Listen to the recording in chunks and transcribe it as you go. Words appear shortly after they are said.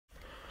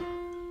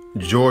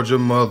Georgia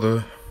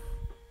mother,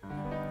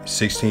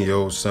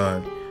 16-year-old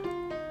son,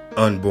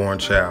 unborn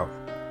child,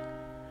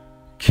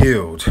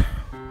 killed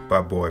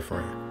by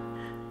boyfriend.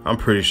 I'm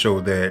pretty sure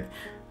that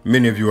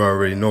many of you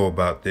already know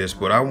about this,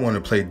 but I want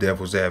to play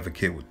devil's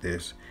advocate with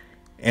this.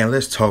 And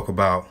let's talk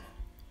about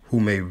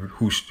who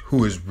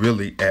is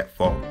really at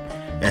fault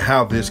and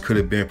how this could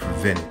have been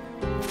prevented.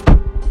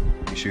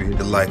 Be sure you hit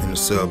the like and the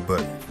sub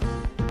button.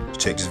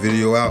 Check this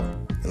video out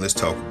and let's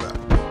talk about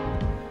it.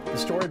 The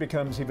story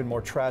becomes even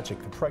more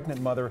tragic. The pregnant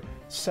mother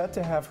set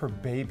to have her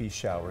baby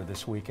shower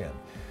this weekend.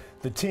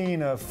 The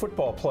teen, a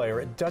football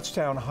player at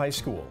Dutchtown High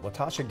School,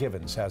 Latasha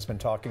Givens, has been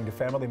talking to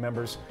family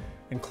members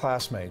and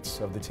classmates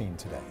of the teen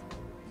today.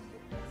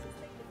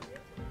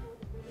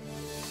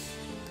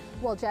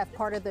 Well, Jeff,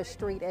 part of the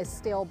street is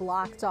still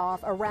blocked off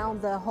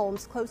around the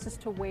homes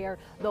closest to where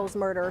those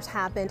murders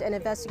happened, and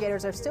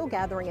investigators are still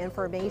gathering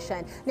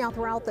information. Now,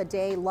 throughout the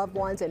day, loved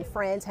ones and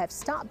friends have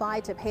stopped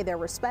by to pay their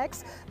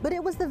respects, but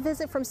it was the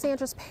visit from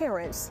Sandra's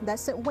parents that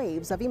sent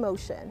waves of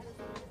emotion.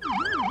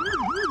 Me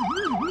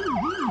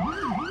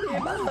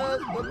and my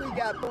husband, we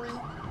got 3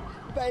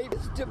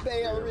 babies to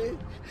bury.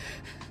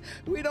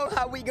 We don't know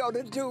how we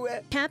gonna do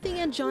it. Kathy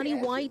and Johnny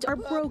White are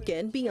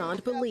broken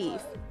beyond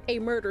belief. A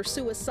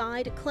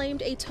murder-suicide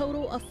claimed a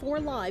total of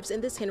 4 lives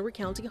in this Henry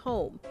County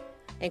home,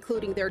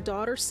 including their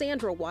daughter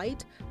Sandra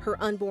White,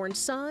 her unborn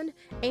son,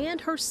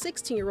 and her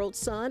 16-year-old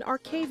son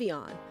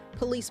Arcavion.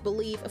 Police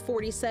believe a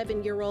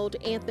 47-year-old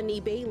Anthony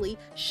Bailey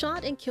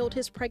shot and killed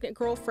his pregnant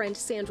girlfriend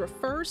Sandra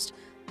first,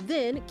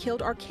 then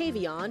killed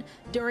Arcavion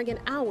during an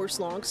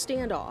hours-long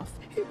standoff.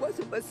 He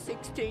wasn't but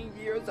 16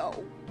 years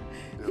old.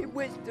 He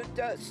went to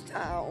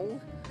Dutchtown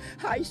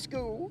High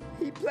School.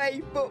 He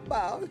played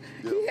football.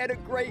 He had a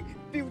great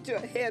future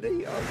ahead of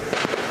him.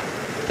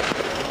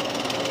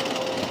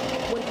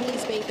 When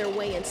police made their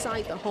way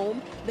inside the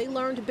home, they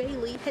learned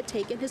Bailey had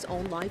taken his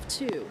own life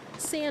too.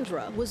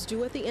 Sandra was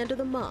due at the end of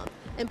the month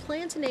and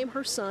planned to name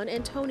her son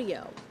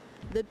Antonio.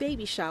 The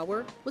baby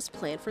shower was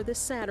planned for this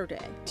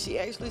Saturday. She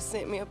actually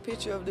sent me a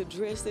picture of the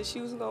dress that she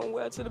was going to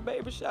wear to the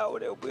baby shower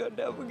that we'll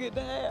never get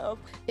to have.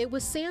 It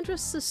was Sandra's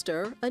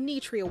sister,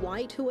 Anitria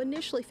White, who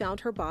initially found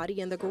her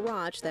body in the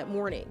garage that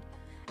morning.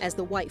 As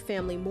the White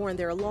family mourned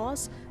their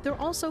loss, they're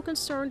also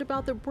concerned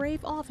about the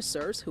brave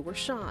officers who were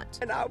shot.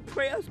 And our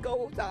prayers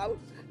goes out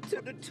to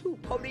the 2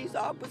 police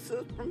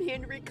officers from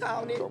Henry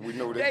County. So we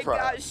know they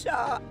got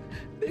shot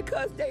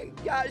because they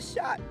got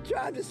shot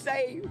trying to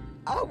save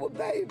our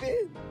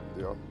baby.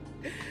 Yeah.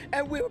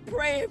 And we're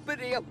praying for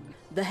them.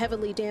 The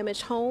heavily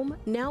damaged home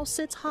now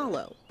sits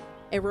hollow,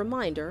 a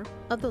reminder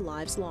of the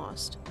lives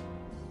lost.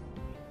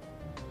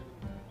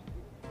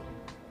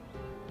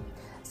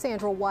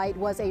 Sandra White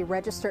was a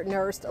registered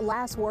nurse,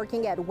 last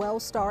working at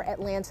Wellstar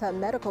Atlanta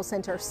Medical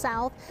Center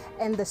South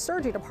and the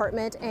surgery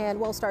department, and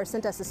Wellstar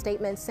sent us a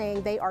statement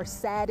saying they are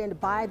saddened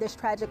by this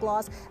tragic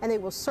loss and they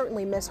will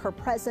certainly miss her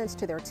presence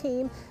to their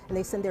team, and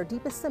they send their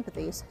deepest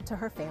sympathies to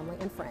her family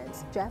and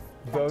friends. Jeff?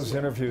 Those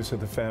interviews with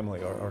the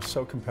family are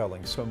so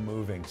compelling, so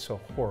moving, so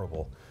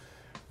horrible.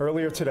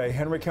 Earlier today,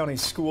 Henry County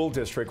School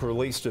District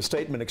released a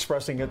statement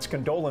expressing its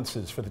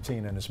condolences for the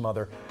teen and his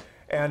mother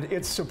and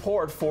its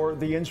support for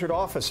the injured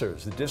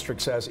officers. The district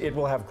says it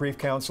will have grief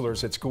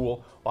counselors at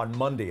school on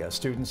Monday as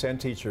students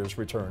and teachers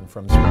return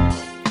from school.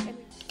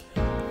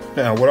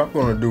 Now, what I'm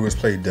going to do is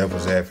play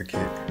devil's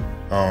advocate.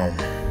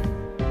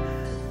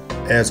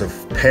 As a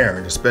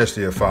parent,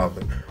 especially a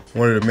father,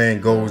 one of the main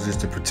goals is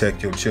to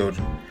protect your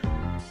children.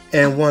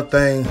 And one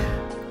thing,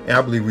 and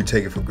I believe we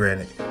take it for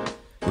granted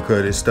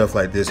because stuff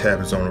like this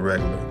happens on a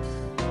regular.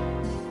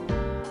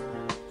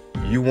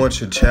 You want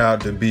your child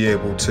to be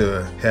able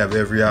to have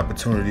every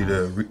opportunity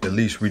to at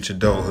least reach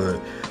adulthood,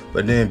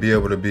 but then be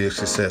able to be a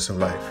success in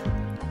life.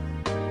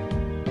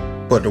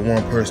 But the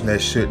one person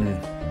that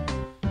shouldn't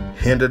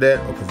hinder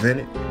that or prevent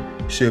it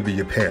should be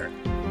your parent.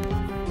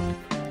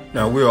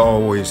 Now, we'll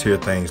always hear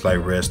things like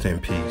rest in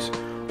peace,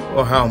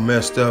 or how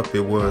messed up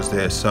it was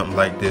that something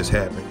like this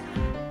happened.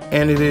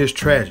 And it is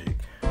tragic.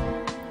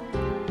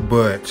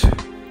 But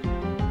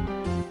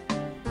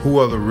who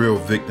are the real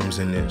victims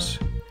in this?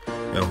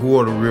 And who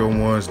are the real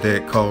ones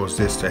that caused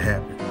this to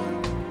happen?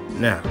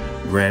 Now,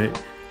 granted,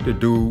 the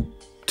dude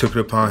took it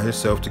upon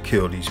himself to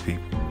kill these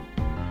people.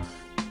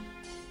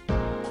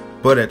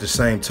 But at the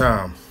same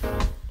time,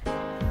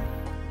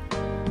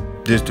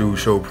 this dude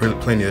showed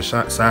plenty of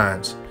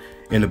signs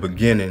in the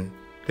beginning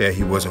that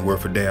he wasn't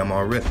worth a damn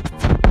already.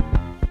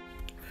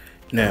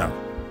 Now,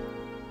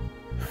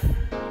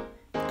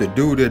 the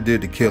dude that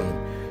did the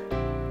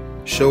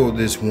killing showed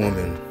this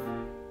woman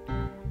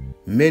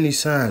many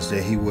signs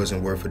that he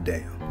wasn't worth a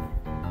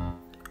damn.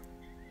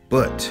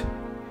 But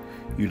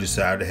you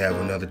decide to have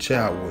another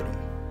child with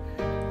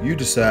him. You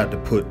decide to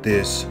put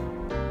this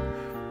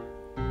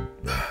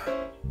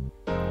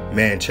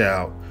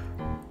man-child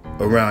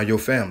around your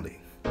family.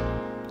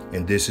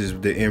 And this is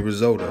the end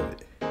result of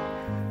it.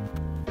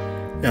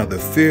 Now, the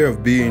fear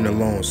of being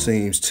alone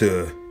seems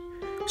to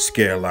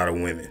scare a lot of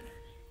women.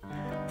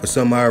 For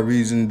some odd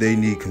reason, they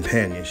need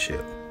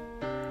companionship,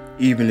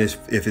 even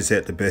if it's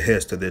at the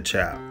behest of their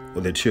child or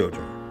their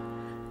children.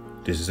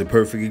 This is a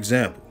perfect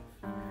example.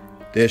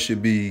 There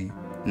should be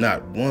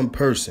not one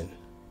person,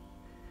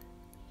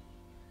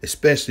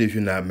 especially if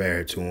you're not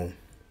married to him,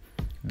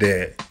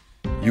 that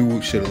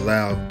you should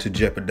allow to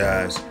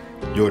jeopardize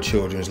your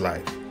children's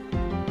life.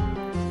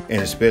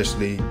 And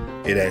especially,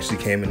 it actually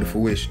came into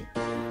fruition.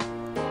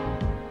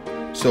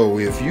 So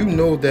if you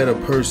know that a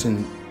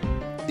person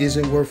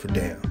isn't worth a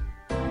damn,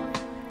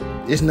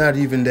 it's not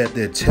even that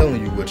they're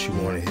telling you what you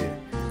want to hear.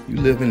 You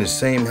live in the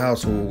same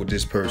household with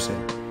this person,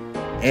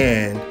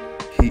 and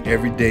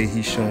every day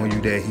he's showing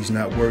you that he's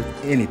not worth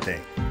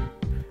anything.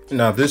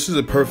 Now, this is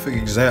a perfect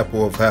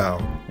example of how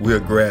we're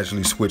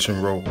gradually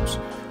switching roles,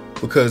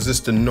 because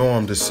it's the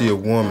norm to see a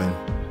woman,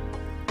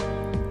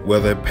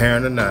 whether a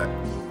parent or not,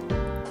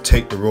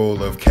 take the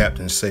role of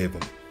Captain Save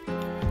 'em.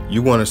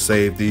 You want to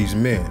save these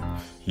men.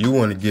 You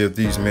want to give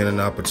these men an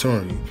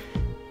opportunity.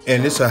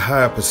 And it's a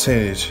higher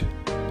percentage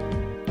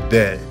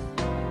that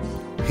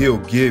he'll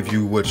give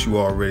you what you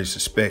already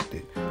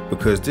suspected,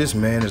 because this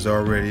man is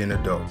already an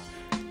adult.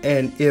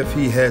 And if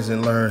he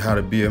hasn't learned how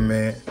to be a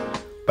man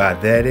by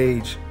that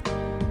age,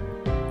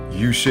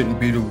 you shouldn't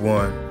be the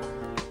one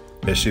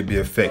that should be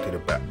affected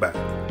by it.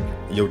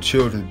 Your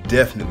children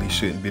definitely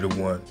shouldn't be the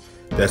one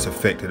that's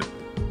affected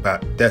by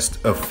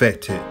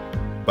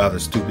the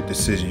stupid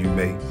decision you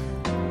made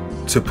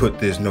to put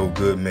this no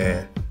good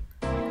man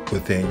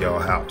within your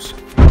house.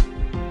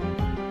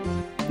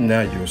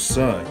 Now your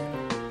son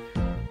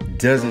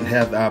doesn't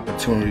have the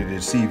opportunity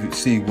to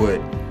see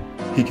what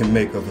he can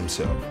make of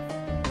himself.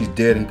 He's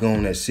dead and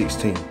gone at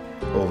 16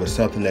 over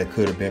something that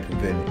could have been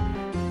prevented.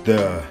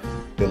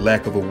 The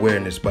lack of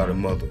awareness by the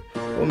mother,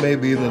 or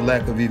maybe even the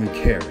lack of even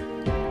caring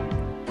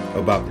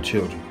about the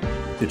children.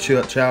 The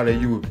child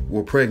that you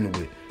were pregnant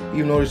with,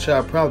 even though the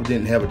child probably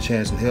didn't have a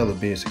chance in hell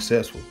of being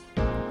successful,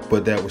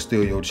 but that was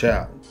still your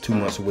child, 2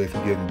 months away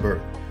from giving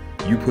birth.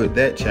 You put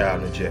that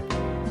child in jeopardy.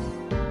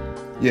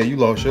 Yeah, you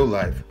lost your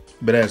life,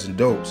 but as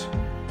adults,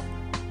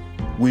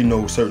 we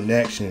know certain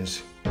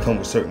actions come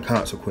with certain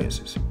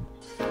consequences.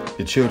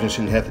 The children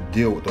shouldn't have to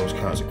deal with those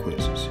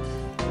consequences.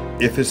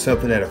 If it's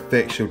something that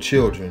affects your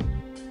children,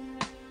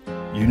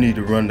 you need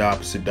to run the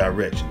opposite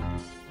direction.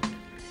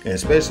 And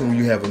especially when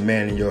you have a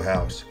man in your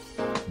house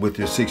with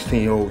your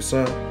 16-year-old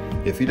son,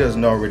 if he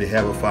doesn't already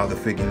have a father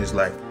figure in his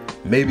life,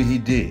 maybe he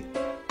did.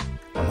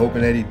 I'm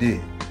hoping that he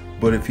did.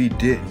 But if he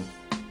didn't,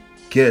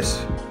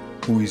 guess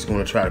who he's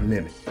going to try to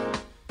mimic?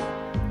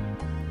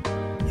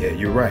 Yeah,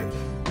 you're right.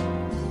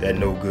 That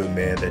no good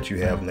man that you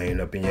have laying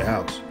up in your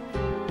house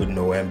with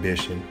no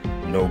ambition,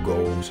 no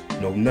goals,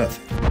 no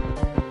nothing.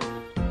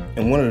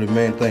 And one of the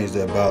main things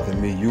that bother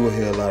me, you will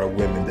hear a lot of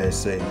women that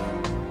say,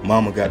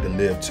 mama got to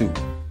live too.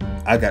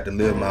 I got to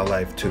live my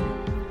life too.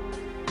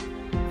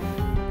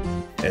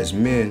 As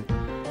men,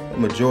 a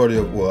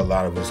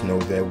lot of us know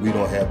that we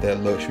don't have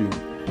that luxury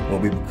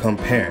when we become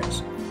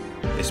parents,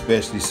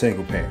 especially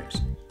single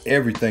parents.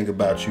 Everything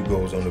about you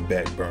goes on the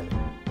back burner,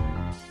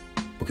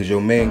 because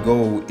your main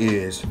goal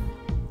is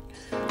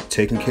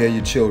taking care of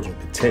your children,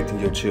 protecting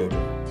your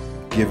children,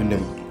 giving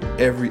them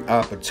every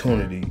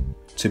opportunity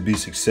to be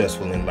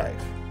successful in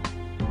life.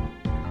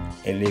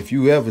 And if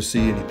you ever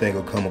see anything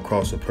or come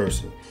across a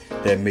person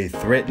that may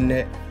threaten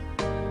that,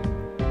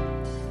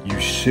 you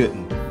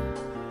shouldn't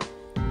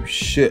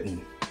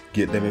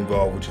get them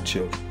involved with your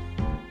children.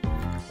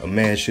 A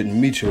man shouldn't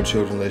meet your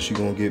children unless you're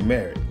going to get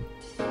married.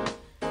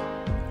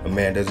 A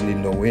man doesn't need to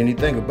know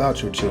anything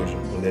about your children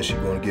unless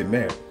you're going to get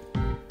married.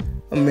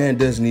 A man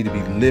doesn't need to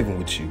be living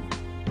with you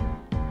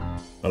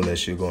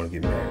unless you're going to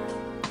get married.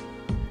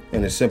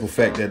 And the simple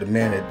fact that a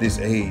man at this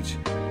age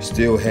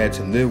still had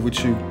to live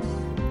with you,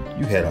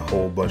 you had a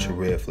whole bunch of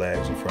red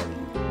flags in front of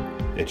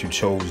you that you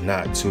chose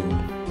not to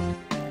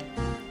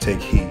take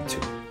heed to.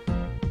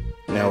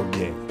 Now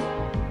again,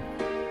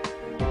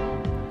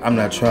 I'm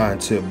not trying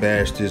to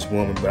bash this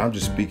woman, but I'm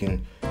just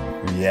speaking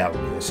reality.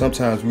 And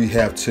sometimes we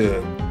have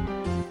to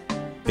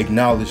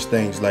acknowledge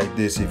things like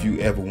this if you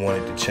ever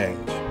wanted to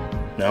change.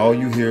 Now all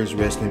you hear is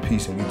rest in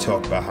peace, and we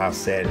talk about how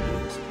sad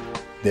it is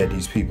that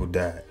these people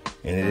died.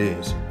 And it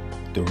is.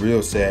 The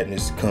real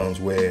sadness comes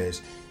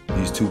whereas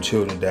these 2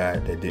 children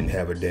died that didn't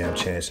have a damn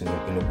chance in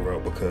the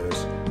world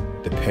because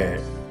the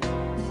parent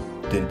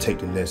didn't take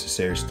the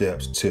necessary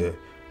steps to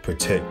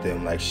protect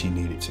them like she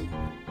needed to.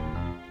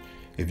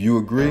 If you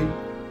agree,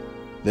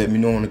 let me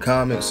know in the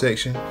comment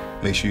section.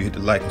 Make sure you hit the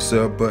like and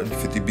sub button.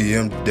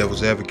 50BM,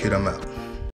 Devil's Advocate, I'm out.